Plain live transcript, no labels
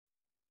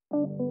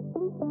Hello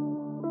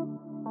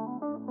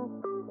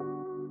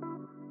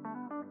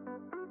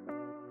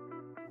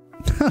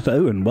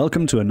and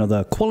welcome to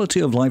another Quality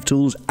of Life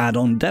Tools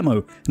add-on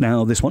demo.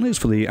 Now this one is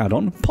for the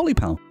add-on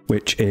PolyPal,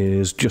 which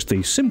is just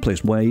the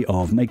simplest way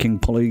of making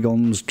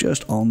polygons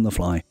just on the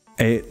fly.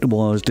 It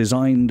was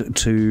designed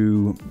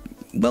to,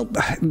 well,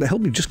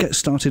 help you just get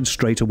started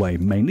straight away,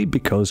 mainly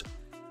because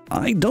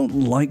I don't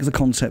like the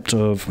concept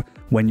of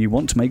when you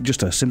want to make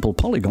just a simple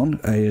polygon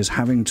is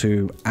having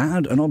to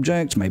add an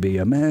object, maybe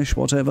a mesh,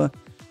 whatever,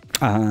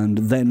 and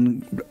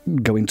then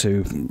go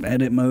into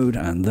edit mode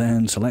and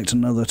then select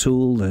another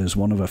tool. There's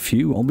one of a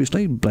few,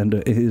 obviously.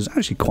 Blender is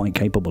actually quite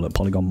capable at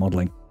polygon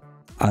modeling.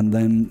 And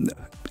then,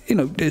 you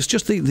know, it's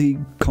just the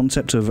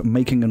concept of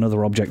making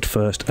another object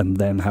first and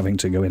then having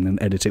to go in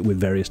and edit it with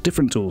various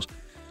different tools.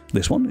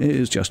 This one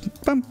is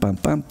just bam, bam,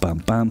 bam, bam,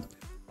 bam,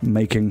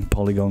 making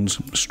polygons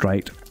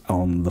straight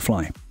on the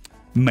fly.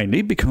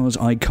 Mainly because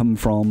I come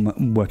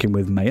from working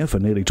with Maya for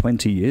nearly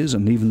 20 years,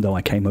 and even though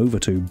I came over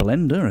to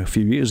Blender a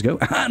few years ago,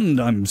 and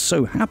I'm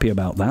so happy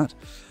about that,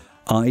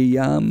 I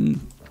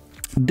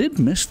did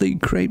miss the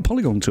Create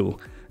Polygon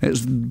tool.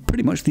 It's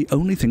pretty much the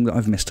only thing that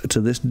I've missed to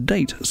this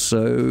date,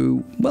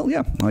 so, well,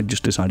 yeah, I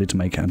just decided to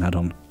make an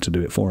add-on to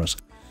do it for us.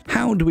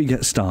 How do we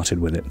get started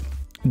with it?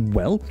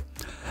 Well,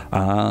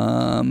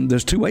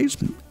 there's two ways,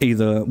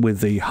 either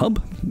with the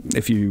hub.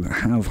 If you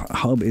have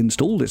hub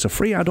installed, it's a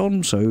free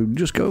add-on, so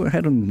just go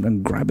ahead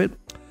and grab it.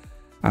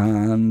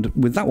 And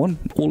with that one,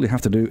 all you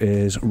have to do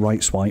is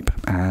right swipe,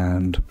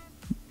 and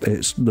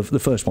it's the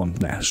first one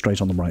there,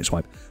 straight on the right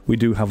swipe. We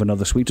do have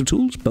another suite of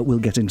tools, but we'll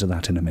get into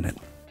that in a minute.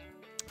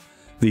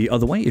 The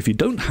other way, if you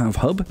don't have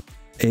hub,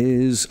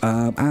 is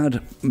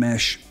add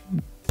mesh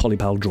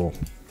PolyPal draw.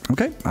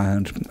 Okay,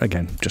 and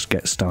again, just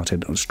get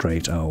started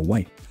straight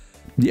away.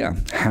 Yeah,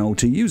 how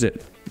to use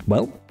it?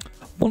 Well,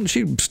 once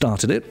you've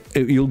started it,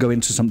 you'll go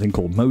into something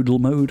called modal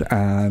mode,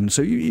 and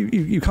so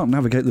you can't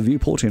navigate the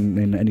viewport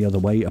in any other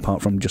way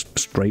apart from just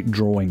straight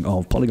drawing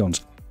of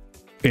polygons.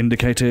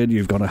 Indicated,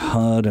 you've got a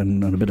HUD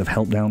and a bit of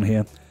help down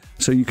here,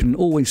 so you can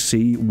always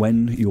see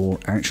when you're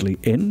actually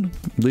in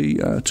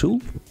the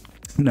tool.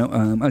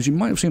 Now, as you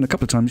might have seen a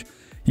couple of times,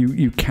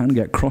 you can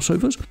get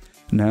crossovers.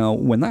 Now,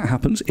 when that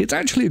happens, it's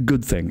actually a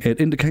good thing.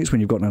 It indicates when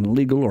you've got an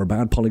illegal or a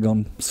bad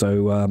polygon,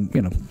 so,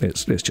 you know,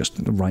 it's just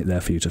right there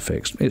for you to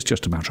fix. It's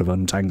just a matter of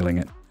untangling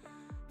it.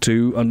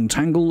 To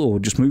untangle or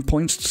just move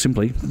points,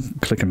 simply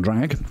click and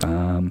drag.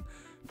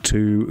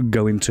 To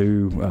go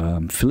into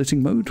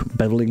filleting mode,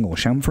 beveling or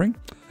chamfering,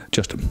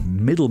 just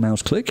middle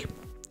mouse click,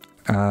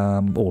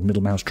 or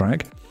middle mouse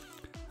drag,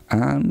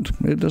 and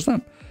it does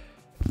that.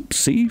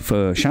 C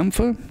for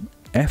chamfer,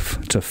 F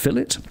to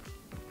fillet.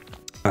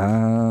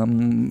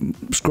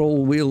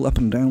 Scroll wheel up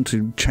and down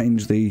to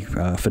change the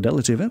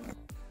fidelity of it,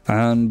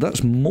 and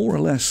that's more or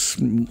less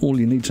all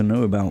you need to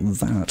know about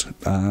that.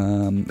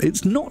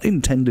 It's not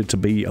intended to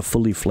be a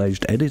fully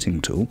fledged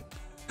editing tool,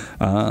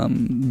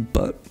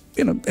 but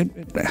you know,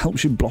 it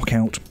helps you block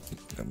out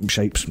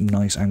shapes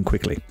nice and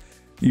quickly.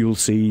 You'll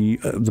see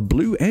the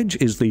blue edge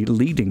is the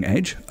leading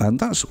edge, and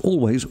that's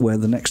always where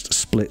the next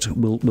split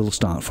will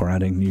start for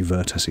adding new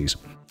vertices.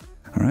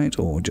 Alright,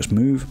 or just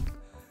move.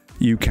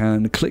 You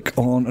can click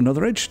on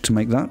another edge to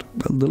make that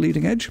the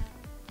leading edge,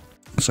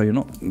 so you're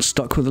not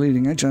stuck with the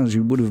leading edge as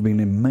you would have been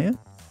in Maya.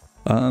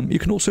 You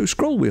can also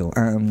scroll wheel,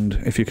 and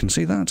if you can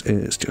see that,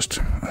 it's just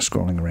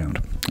scrolling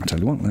around. I'll tell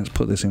you what, let's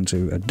put this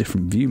into a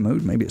different view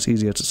mode, maybe it's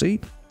easier to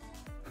see.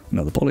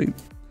 Another poly,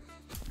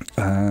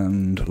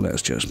 and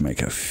let's just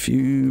make a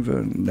few,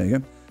 there you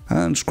go,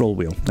 and scroll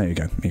wheel, there you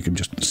go, you can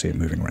just see it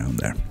moving around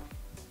there.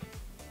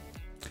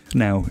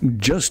 Now,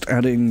 just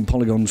adding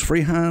polygons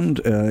freehand,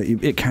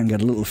 it can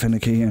get a little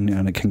finicky and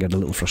it can get a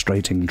little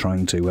frustrating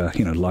trying to,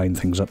 you know, line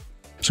things up.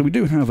 So we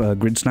do have a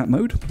grid snap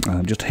mode.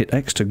 Just hit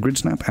X to grid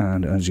snap,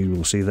 and as you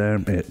will see there,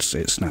 it's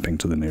snapping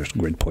to the nearest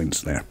grid points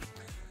there.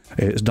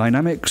 It's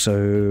dynamic,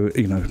 so,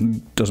 you know,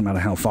 doesn't matter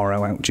how far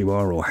out you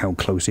are or how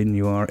close in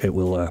you are, it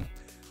will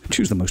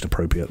choose the most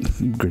appropriate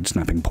grid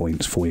snapping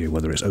points for you,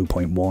 whether it's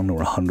 0.1 or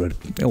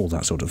 100, all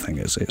that sort of thing.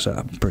 It's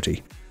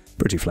pretty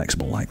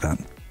flexible like that.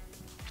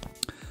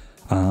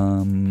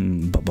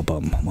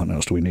 What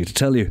else do we need to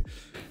tell you?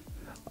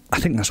 I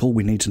think that's all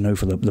we need to know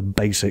for the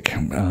basic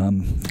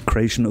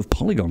creation of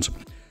polygons.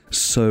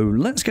 So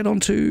let's get on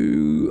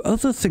to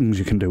other things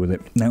you can do with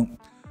it. Now,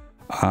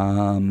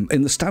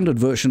 in the standard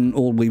version,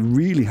 all we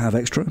really have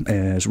extra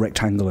is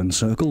rectangle and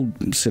circle.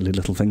 Silly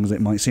little things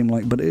it might seem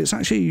like, but it's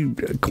actually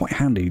quite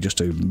handy just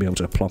to be able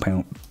to plop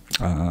out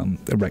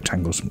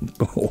rectangles,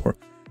 or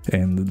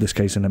in this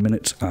case, in a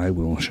minute, I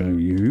will show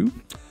you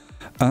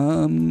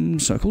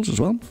circles as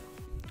well.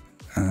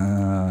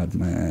 Add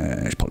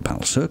mesh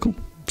PolyPal circle,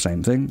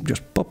 same thing,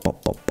 just pop,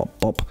 pop, pop, pop,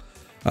 pop.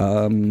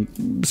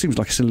 Seems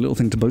like a silly little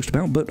thing to boast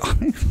about, but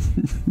I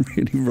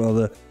really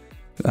rather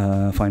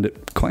find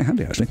it quite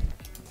handy actually.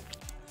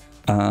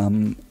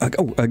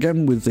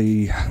 Again with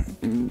the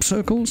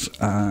circles,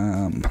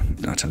 I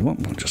tell you what,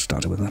 we'll just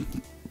start with a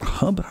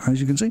hub,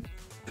 as you can see.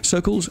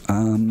 circles,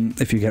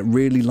 if you get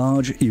really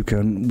large, you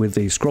can, with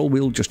the scroll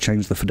wheel, just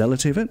change the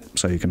fidelity of it.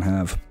 So you can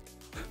have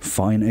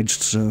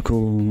fine-edged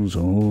circles,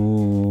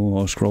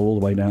 or scroll all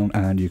the way down,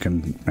 and you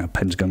can have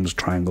pentagons,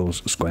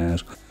 triangles,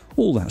 squares,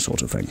 all that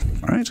sort of thing,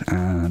 right?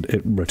 And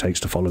it rotates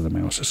to follow the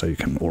mouse, so you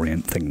can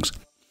orient things.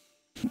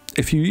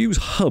 If you use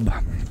Hub,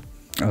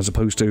 as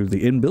opposed to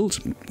the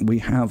inbuilt, we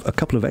have a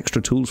couple of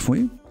extra tools for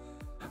you.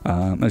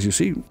 As you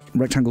see,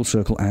 rectangle,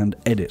 circle, and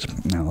edit.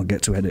 Now I'll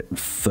get to edit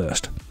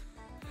first.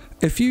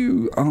 If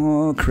you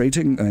are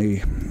creating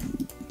a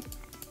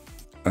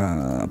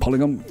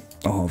polygon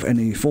of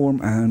any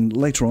form, and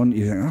later on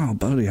you think, oh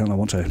bloody hell, I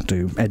want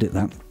to edit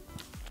that,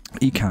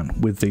 you can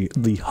with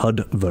the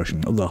HUD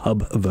version, or the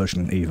hub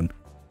version even,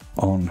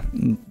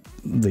 on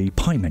the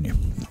Pi menu.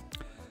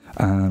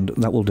 And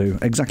that will do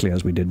exactly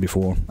as we did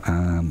before.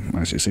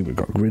 As you see, we've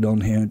got grid on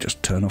here,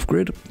 just turn off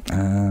grid,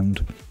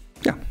 and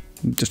yeah,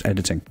 just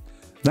editing.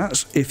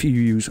 That's if you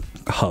use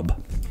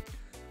Hub.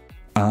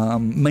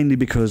 Mainly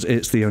because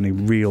it's the only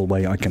real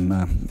way I can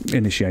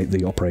initiate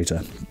the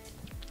operator.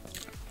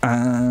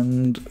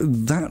 And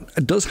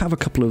that does have a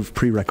couple of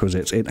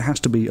prerequisites. It has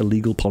to be a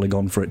legal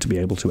polygon for it to be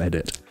able to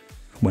edit.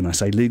 When I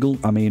say legal,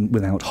 I mean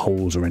without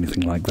holes or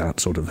anything like that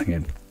sort of thing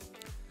in.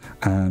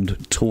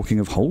 And talking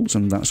of holes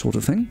and that sort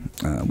of thing,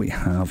 we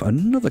have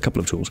another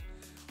couple of tools.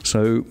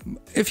 So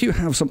if you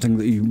have something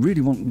that you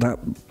really want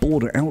that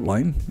border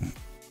outline,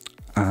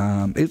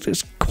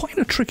 it's quite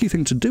a tricky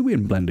thing to do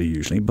in Blender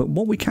usually, but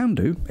what we can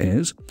do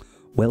is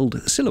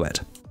Weld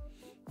Silhouette.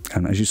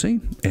 And as you see,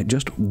 it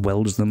just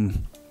welds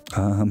them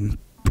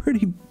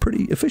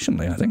pretty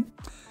efficiently, I think.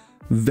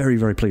 Very,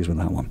 very pleased with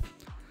that one.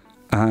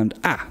 And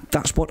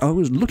that's what I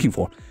was looking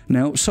for.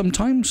 Now,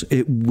 sometimes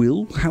it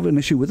will have an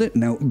issue with it.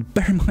 Now,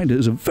 bear in mind, it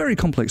is a very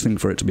complex thing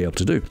for it to be able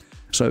to do.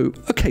 So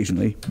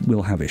occasionally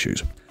we'll have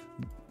issues.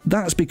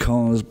 That's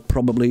because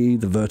probably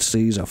the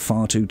vertices are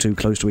far too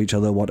close to each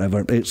other,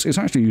 whatever. It's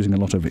actually using a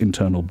lot of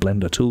internal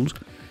Blender tools.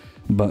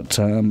 But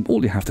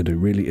all you have to do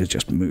really is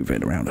just move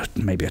it around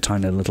maybe a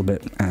tiny little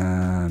bit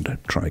and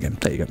try again.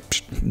 There you go.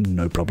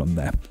 No problem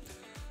there.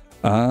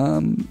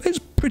 It's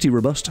pretty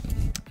robust,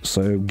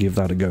 so give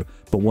that a go.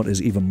 But what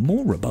is even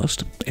more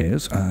robust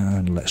is,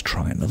 and let's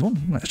try another one.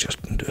 Let's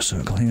just do a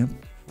circle here,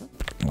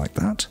 like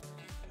that.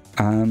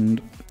 And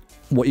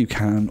what you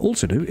can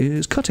also do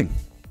is cutting.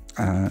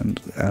 And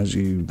as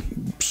you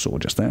saw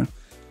just there,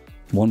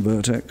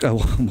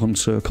 one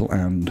circle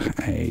and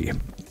a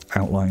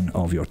outline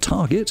of your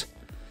target,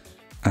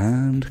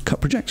 and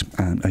cut project.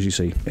 And as you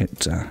see,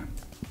 it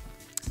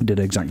did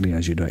exactly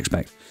as you'd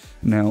expect.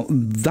 Now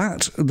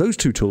those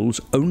two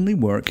tools only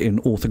work in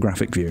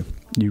orthographic view.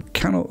 You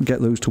cannot get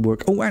those to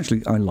work. Oh,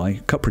 actually, I lie.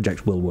 Cut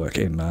project will work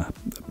in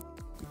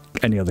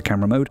any other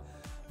camera mode,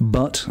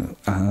 but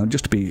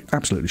just to be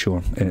absolutely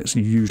sure, it's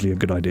usually a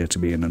good idea to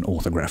be in an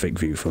orthographic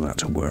view for that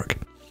to work.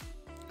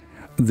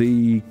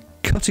 The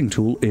cutting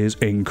tool is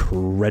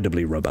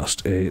incredibly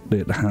robust.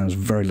 It has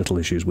very little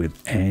issues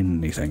with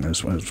anything.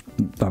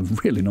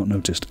 I've really not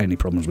noticed any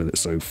problems with it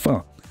so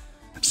far.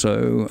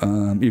 So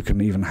you can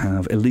even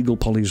have illegal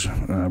polys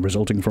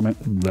resulting from it.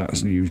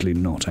 That's usually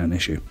not an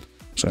issue.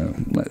 So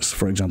let's,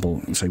 for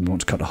example, say we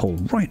want to cut a hole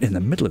right in the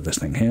middle of this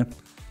thing here.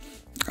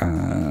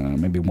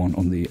 Maybe one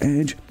on the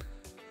edge.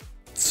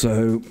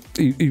 So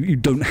you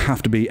don't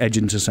have to be edge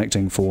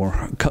intersecting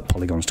for cut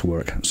polygons to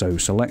work. So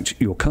select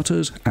your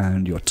cutters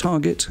and your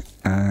target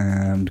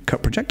and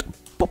cut project,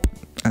 pop,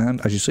 and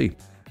as you see,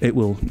 it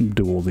will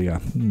do all the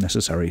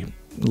necessary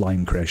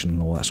line creation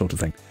and all that sort of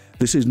thing.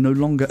 This is no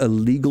longer a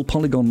legal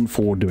polygon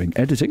for doing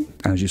editing,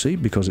 as you see,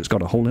 because it's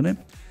got a hole in it.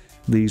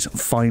 These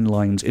fine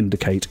lines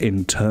indicate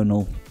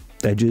internal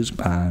edges,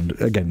 and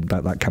again,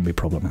 that can be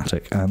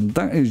problematic. And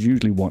that is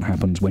usually what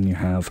happens when you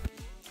have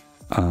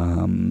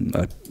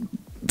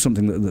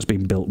something that's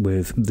been built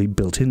with the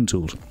built-in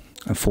tools.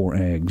 For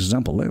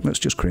example, let's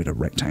just create a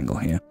rectangle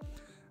here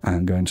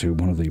and go into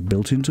one of the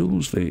built-in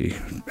tools, the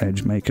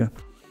Edge Maker,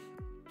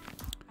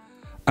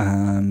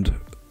 and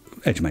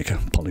Edge Maker,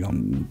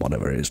 Polygon,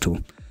 whatever it is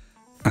tool.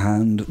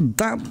 And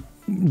that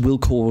will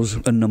cause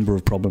a number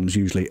of problems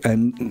usually.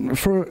 And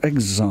for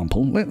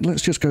example,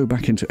 let's just go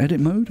back into edit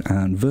mode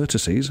and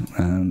vertices,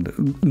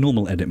 and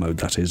normal edit mode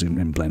that is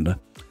in Blender.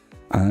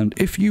 And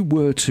if you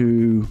were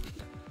to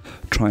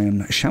try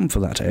and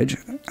chamfer that edge,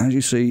 as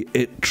you see,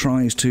 it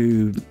tries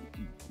to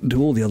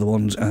do all the other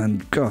ones,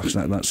 and gosh,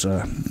 that's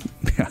a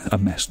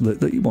mess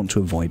that you want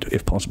to avoid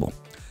if possible.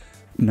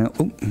 Now,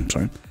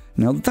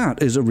 now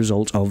that is a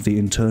result of the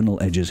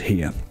internal edges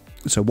here.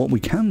 So what we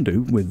can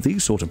do with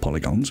these sort of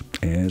polygons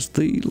is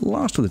the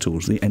last of the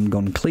tools, the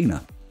NGon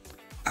Cleaner.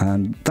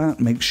 And that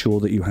makes sure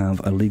that you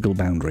have a legal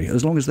boundary.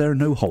 As long as there are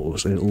no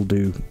holes, it'll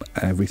do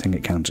everything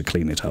it can to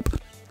clean it up.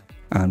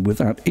 And with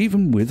that,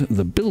 even with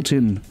the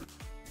built-in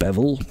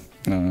bevel,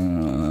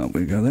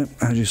 we go there,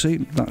 as you see,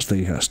 that's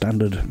the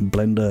standard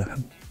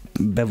Blender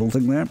bevel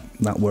thing there.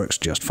 That works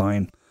just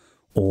fine.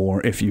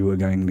 Or if you were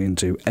going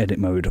into edit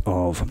mode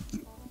of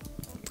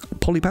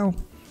PolyPal,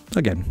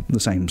 again, the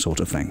same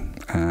sort of thing,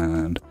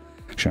 and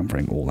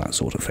chamfering, all that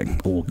sort of thing,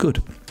 all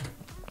good.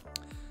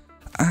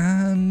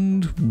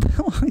 And,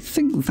 well, I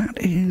think that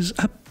is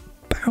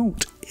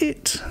about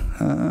it.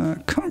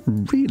 Can't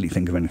really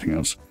think of anything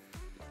else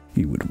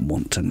you would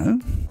want to know.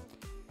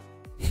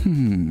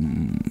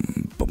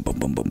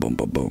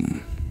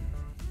 Boom.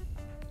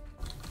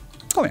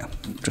 Oh yeah,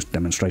 just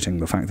demonstrating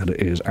the fact that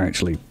it is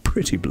actually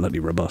pretty bloody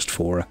robust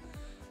for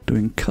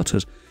doing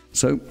cutters.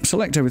 So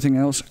select everything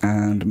else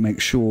and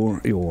make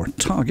sure your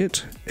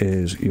target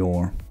is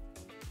your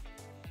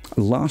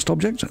last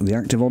object, the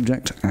active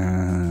object,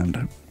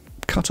 and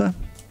cut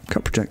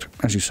project.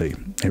 As you see,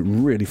 it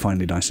really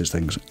finely dices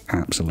things,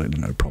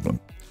 absolutely no problem.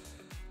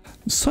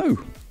 So,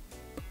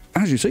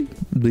 as you see,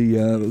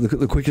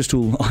 the quickest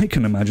tool I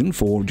can imagine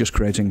for just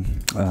creating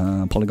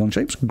polygon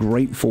shapes.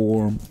 Great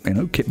for, you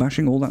know, kit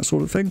bashing, all that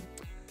sort of thing.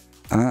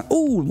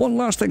 Oh, one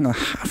last thing I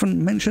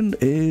haven't mentioned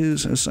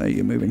is, say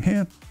you're moving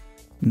here,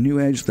 new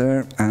edge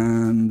there,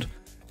 and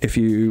if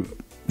you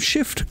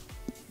shift,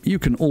 you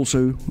can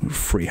also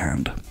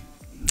freehand.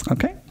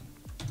 Okay,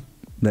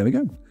 there we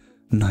go.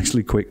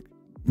 Nicely quick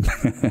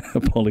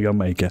polygon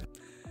maker.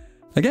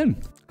 Again,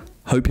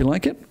 hope you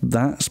like it.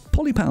 That's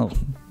PolyPal.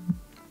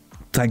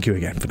 Thank you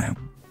again for now.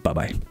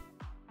 Bye-bye.